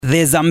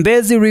The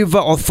Zambezi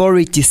River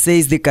Authority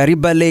says the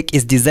Kariba Lake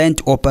is designed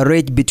to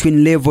operate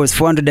between levels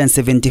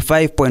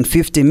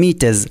 475.50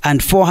 meters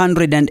and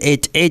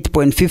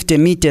 488.50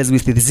 meters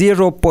with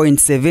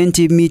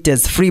 0.70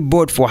 meters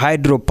freeboard for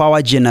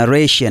hydropower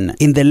generation.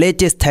 In the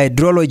latest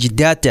hydrology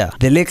data,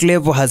 the lake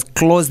level has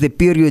closed the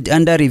period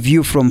under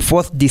review from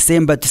 4th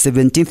December to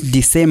 17th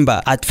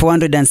December at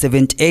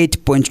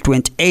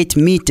 478.28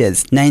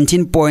 meters,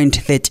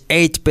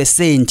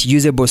 19.38%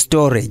 usable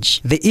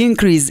storage. The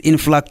increase in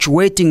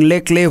fluctuating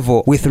lake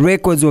level with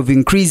records of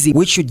increasing,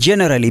 which should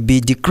generally be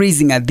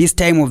decreasing at this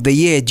time of the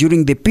year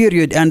during the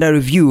period under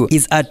review,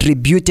 is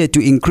attributed to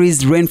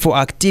increased rainfall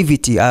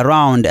activity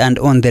around and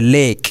on the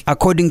lake.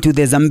 According to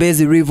the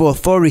Zambezi River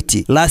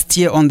Authority, last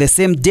year on the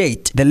same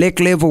date, the lake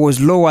level was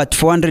lower at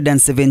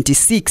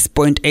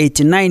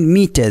 476.89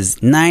 meters,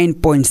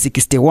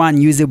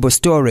 9.61 usable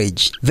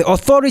storage. The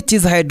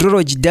authority's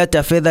hydrology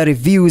data further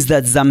reveals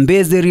that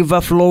Zambezi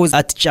River flows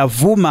at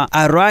Chavuma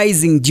are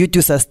rising due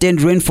to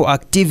sustained rainfall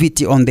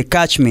activity on the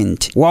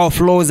catchment, while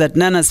flows at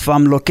Nana's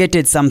Farm,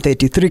 located some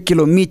 33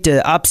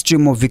 kilometers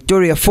upstream of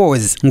Victoria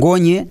Falls,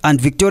 Ngonye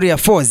and Victoria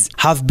Falls,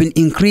 have been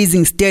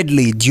increasing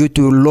steadily due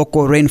to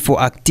local rainfall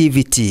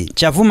activity.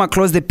 Chavuma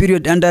closed the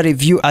period under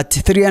review at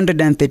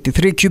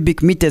 333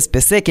 cubic meters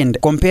per second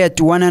compared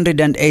to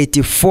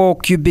 184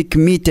 cubic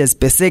meters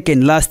per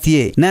second last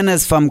year.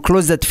 Nana's Farm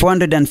closed at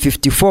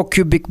 454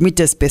 cubic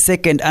meters per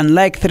second,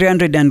 unlike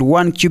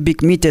 301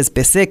 cubic meters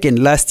per second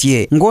last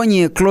year.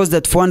 Ngonye closed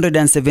at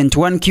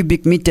 471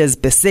 cubic meters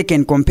per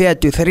second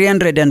compared to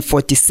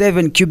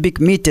 347 cubic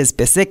meters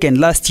per second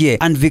last year,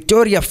 and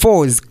Victoria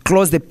Falls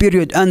closed the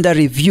period under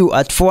review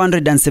at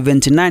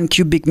 479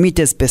 cubic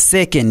meters per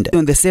second.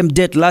 On the same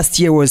date last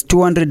year was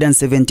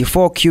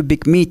 274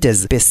 cubic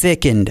meters per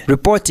second.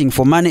 Reporting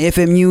for Money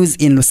FM News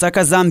in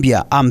Lusaka,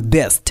 Zambia, I'm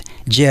Best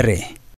Jerry.